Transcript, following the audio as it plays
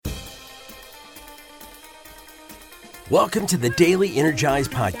Welcome to the Daily Energize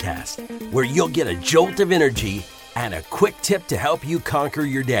Podcast, where you'll get a jolt of energy and a quick tip to help you conquer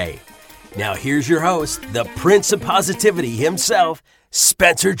your day. Now here's your host, the Prince of Positivity himself,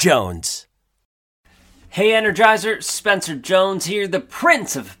 Spencer Jones. Hey Energizer, Spencer Jones here, the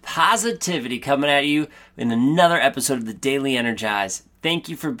Prince of Positivity, coming at you in another episode of the Daily Energize. Thank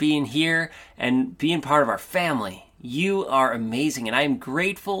you for being here and being part of our family. You are amazing and I am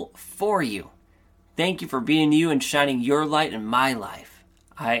grateful for you. Thank you for being you and shining your light in my life.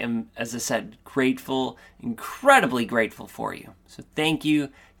 I am, as I said, grateful, incredibly grateful for you. So thank you,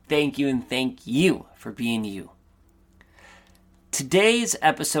 and thank you for being you. Today's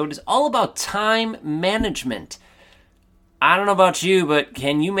episode is all about time management. I don't know about you, but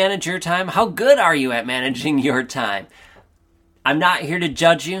can you manage your time? How good are you at managing your time? I'm not here to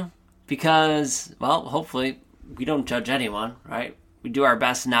judge you because, well, hopefully we don't judge anyone, right? We do our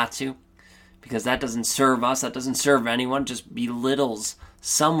best not to, because that doesn't serve us, that doesn't serve anyone, just belittles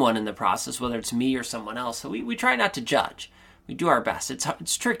someone in the process, whether it's me or someone else. So we try not to judge. We do our best.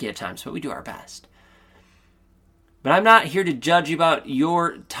 It's tricky at times, but we do our best. But I'm not here to judge you about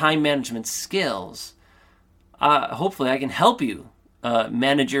your time management skills. Hopefully I can help you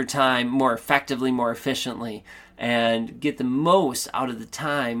manage your time more effectively, more efficiently, and get the most out of the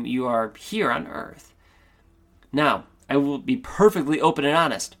time you are here on Earth. Now, I will be perfectly open and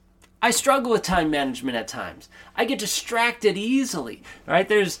honest. I struggle with time management at times. I get distracted easily, right?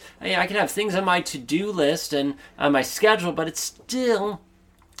 I can have things on my to-do list and on my schedule, but it's still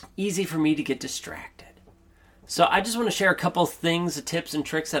easy for me to get distracted. So I just want to share a couple things, tips and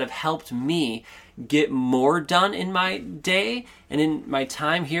tricks that have helped me get more done in my day and in my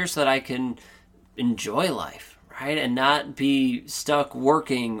time here so that I can enjoy life, right? And not be stuck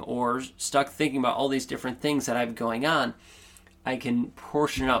working or stuck thinking about all these different things that I have going on. I can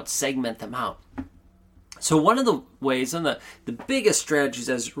portion out, segment them out. So one of the ways and the biggest strategies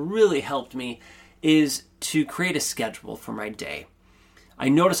that has really helped me is to create a schedule for my day. I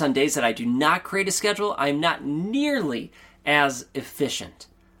notice on days that I do not create a schedule, I'm not nearly as efficient.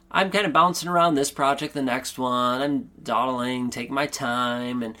 I'm kind of bouncing around this project, the next one. I'm dawdling, taking my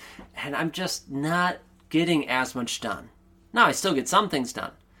time, and I'm just not getting as much done. Now, I still get some things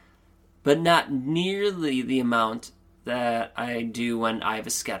done, but not nearly the amount that I do when I have a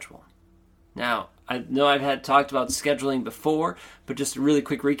schedule. Now, I know I've talked about scheduling before, but just a really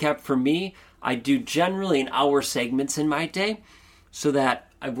quick recap for me, I do generally an hour segments in my day so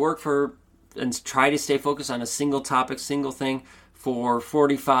that I work for and try to stay focused on a single topic, single thing for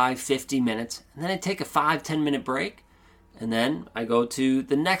 45, 50 minutes. And then I take a 5-10 minute break, and then I go to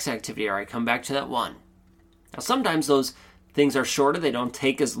the next activity or I come back to that one. Now, sometimes those things are shorter, they don't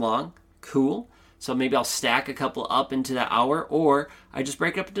take as long. Cool. So maybe I'll stack a couple up into that hour, or I just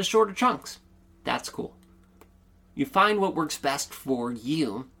break it up into shorter chunks. That's cool. You find what works best for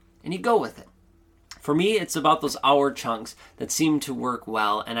you, and you go with it. For me, it's about those hour chunks that seem to work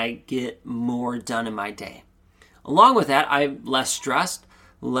well, and I get more done in my day. Along with that, I'm less stressed,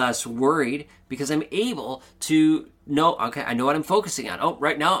 less worried, because I'm able to know, okay, I know what I'm focusing on. Oh,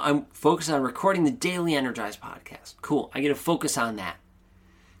 right now I'm focused on recording the Daily Energize podcast. Cool, I get to focus on that.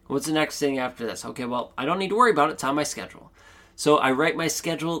 What's the next thing after this? Okay, well, I don't need to worry about it. It's on my schedule. So I write my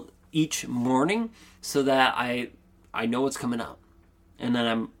schedule each morning so that I know what's coming up. And then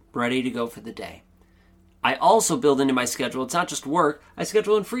I'm ready to go for the day. I also build into my schedule, it's not just work, I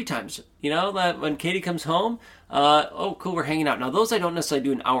schedule in free times. You know, that when Katie comes home, oh, cool, we're hanging out. Now, those I don't necessarily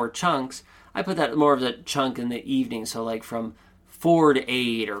do in hour chunks. I put that more of the chunk in the evening. So like from 4 to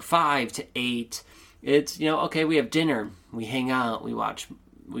 8 or 5 to 8. It's, okay, we have dinner. We hang out.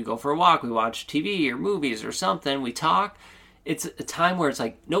 We go for a walk, we watch TV or movies or something, we talk. It's a time where it's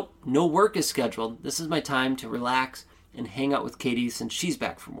like, nope, no work is scheduled. This is my time to relax and hang out with Katie since she's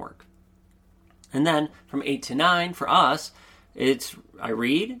back from work. And then from 8 to 9 for us, I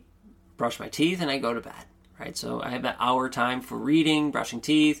read, brush my teeth, and I go to bed, right? So I have that hour time for reading, brushing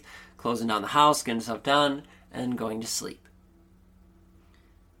teeth, closing down the house, getting stuff done, and going to sleep.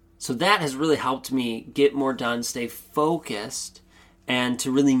 So that has really helped me get more done, stay focused, and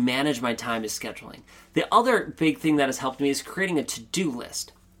to really manage my time is scheduling. The other big thing that has helped me is creating a to-do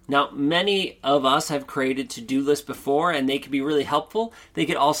list. Now, many of us have created to-do lists before, and they can be really helpful. They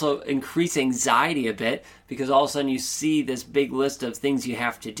can also increase anxiety a bit, because all of a sudden you see this big list of things you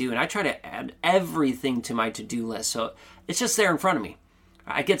have to do. And I try to add everything to my to-do list, so it's just there in front of me.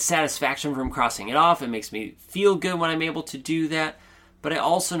 I get satisfaction from crossing it off. It makes me feel good when I'm able to do that. But I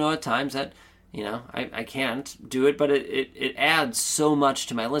also know at times that I can't do it, but it adds so much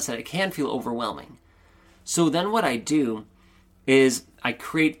to my list that it can feel overwhelming. So then what I do is I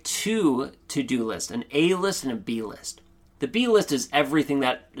create two to-do lists, an A list and a B list. The B list is everything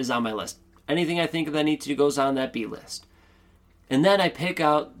that is on my list. Anything I think that I need to do goes on that B list. And then I pick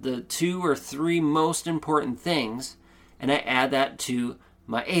out the 2 or 3 most important things, and I add that to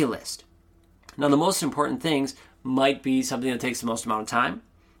my A list. Now, the most important things might be something that takes the most amount of time.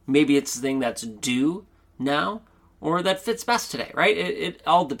 Maybe it's the thing that's due now, or that fits best today, right? It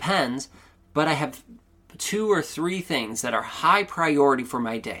all depends, but I have 2 or 3 things that are high priority for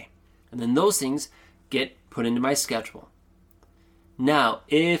my day. And then those things get put into my schedule. Now,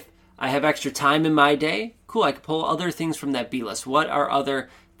 if I have extra time in my day, cool, I can pull other things from that B list. What are other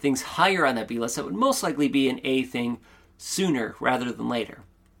things higher on that B list that would most likely be an A thing sooner rather than later?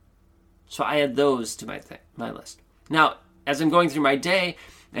 So I add those to my list. Now, as I'm going through my day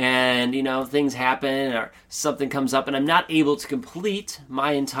and, things happen or something comes up and I'm not able to complete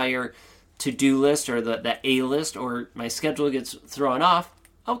my entire to-do list or the A list, or my schedule gets thrown off,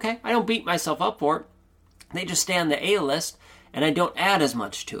 okay, I don't beat myself up for it. They just stay on the A list and I don't add as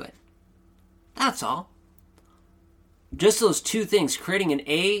much to it. That's all. Just those 2 things, creating an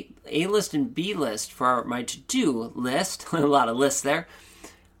A list and B list for my to-do list, a lot of lists there,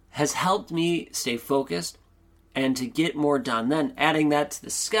 has helped me stay focused and to get more done. Then adding that to the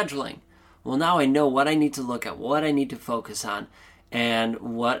scheduling. Well, now I know what I need to look at, what I need to focus on, and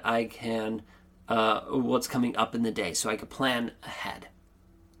what I can, what's coming up in the day, so I can plan ahead.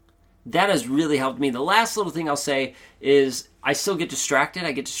 That has really helped me. The last little thing I'll say is I still get distracted.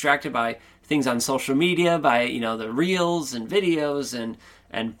 I get distracted by things on social media, by, the reels and videos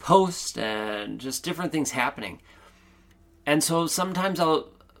and posts and just different things happening. And so sometimes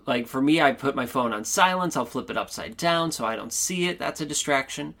for me, I put my phone on silence. I'll flip it upside down so I don't see it. That's a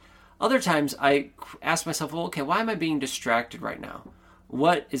distraction. Other times I ask myself, well, okay, why am I being distracted right now?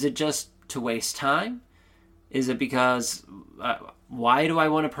 Is it just to waste time? Is it because, why do I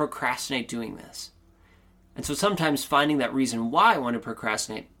want to procrastinate doing this? And so sometimes finding that reason why I want to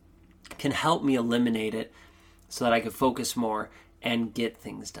procrastinate can help me eliminate it so that I can focus more and get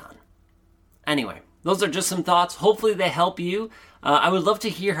things done. Anyway, those are just some thoughts. Hopefully they help you. I would love to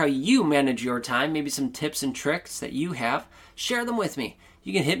hear how you manage your time, maybe some tips and tricks that you have. Share them with me.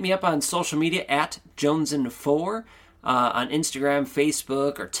 You can hit me up on social media at Jonesin4 on Instagram,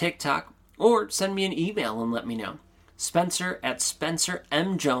 Facebook, or TikTok, or send me an email and let me know.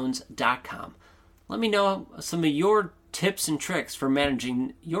 Spencer@spencermjones.com. Let me know some of your tips and tricks for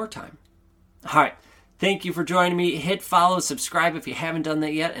managing your time. All right. Thank you for joining me. Hit follow, subscribe if you haven't done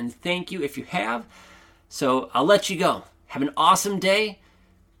that yet, and thank you if you have. So I'll let you go. Have an awesome day.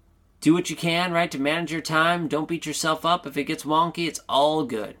 Do what you can, right, to manage your time. Don't beat yourself up. If it gets wonky, it's all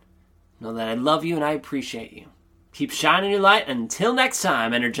good. Know that I love you and I appreciate you. Keep shining your light. Until next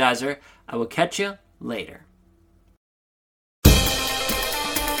time, Energizer, I will catch you later.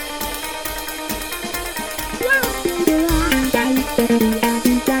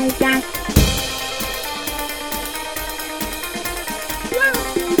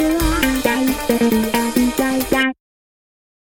 Yeah.